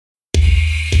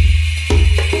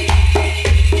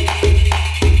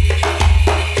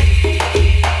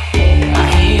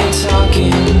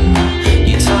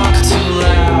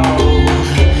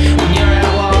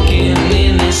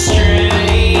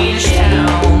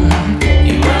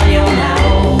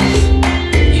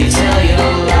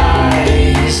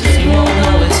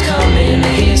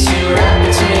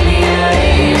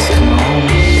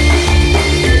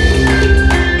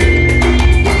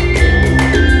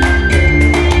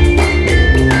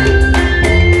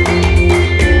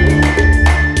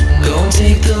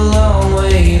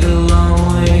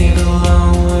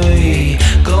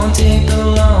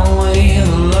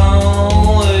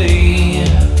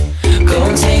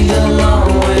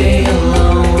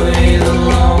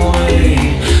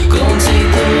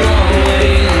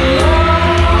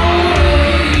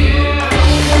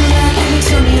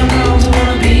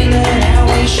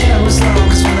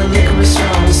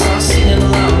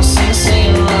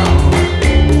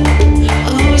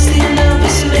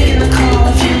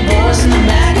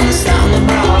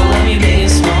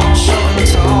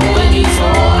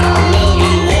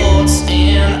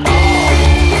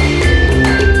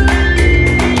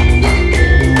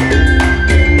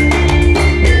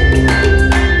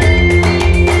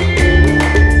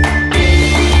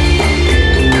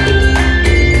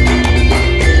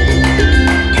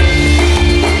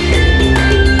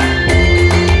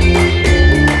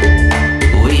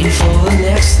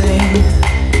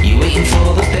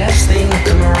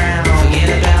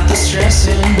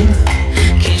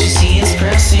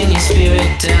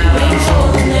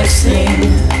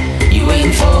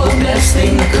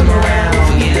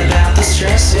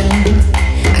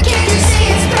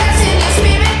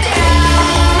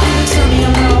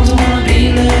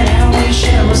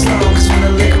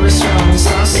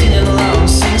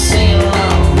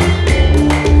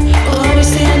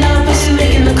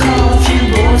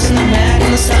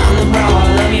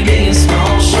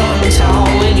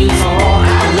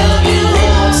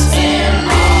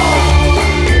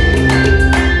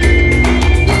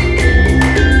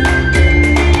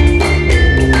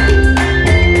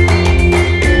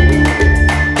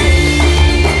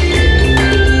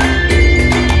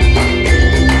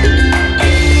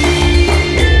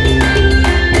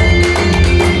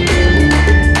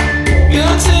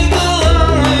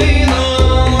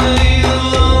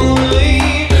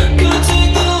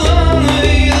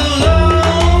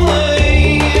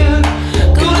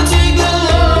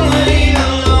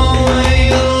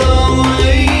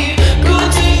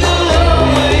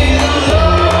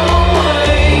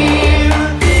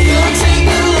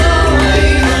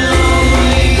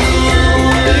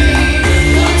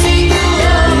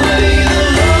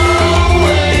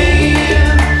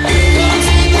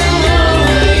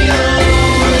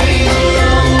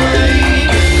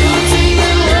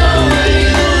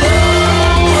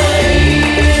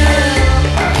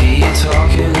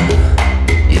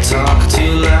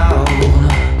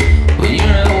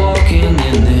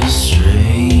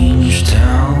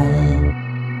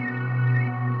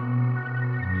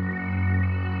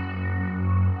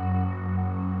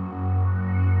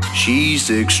She's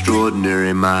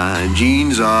extraordinary, my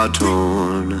jeans are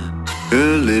torn.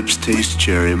 Her lips taste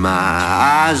cherry, my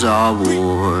eyes are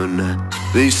worn.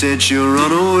 They said she'll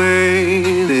run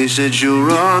away, they said she'll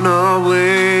run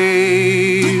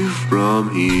away from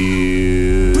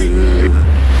here.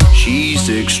 She's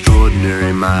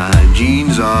extraordinary, my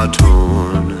jeans are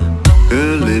torn.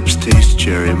 Her lips taste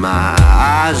cherry, my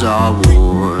eyes are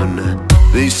worn.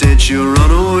 They said she'll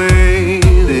run away,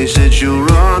 they said she'll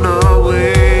run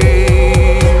away.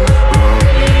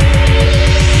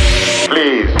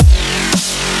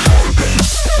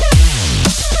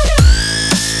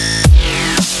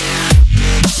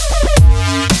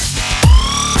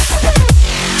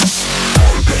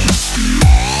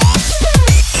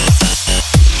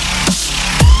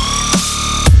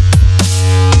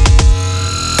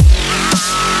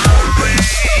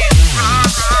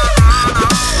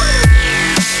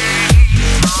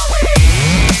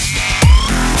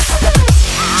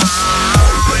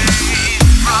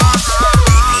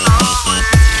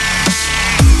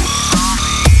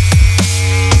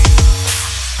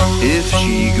 If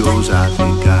she goes, I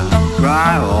think I'll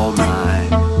cry all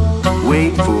night.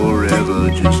 Wait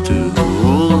forever just to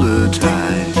hold her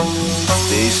tight.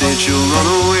 They said she'll run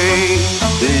away,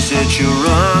 they said she'll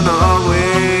run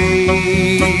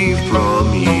away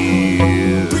from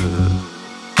here.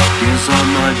 Guess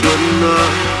I'm not good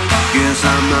enough, guess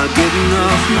I'm not good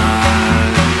enough now.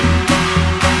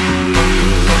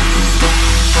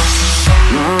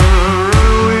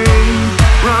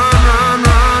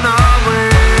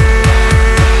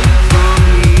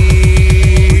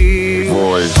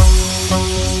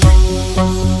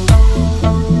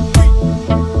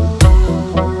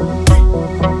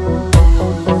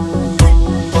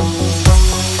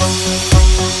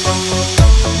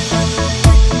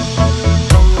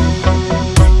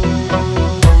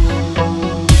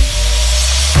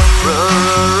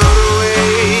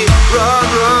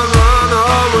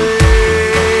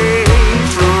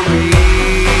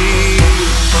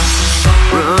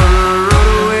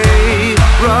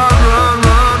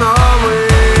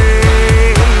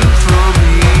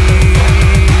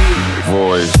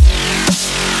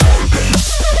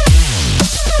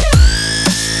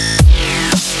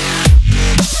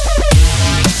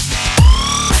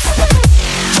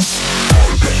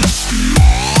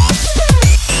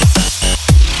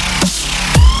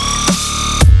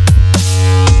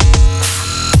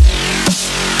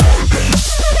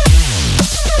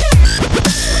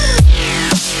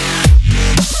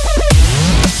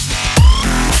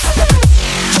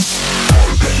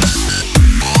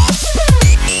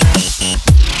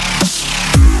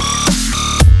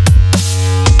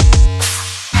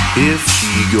 If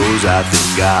she goes, I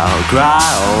think I'll cry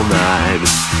all night.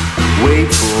 Wait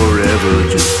forever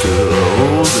just to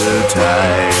hold her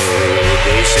tight.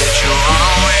 They said she'll run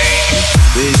away,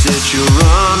 they said she'll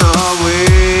run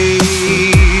away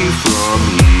from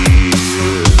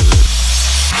here.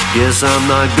 Guess I'm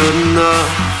not good enough,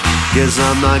 guess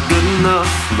I'm not good enough,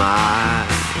 my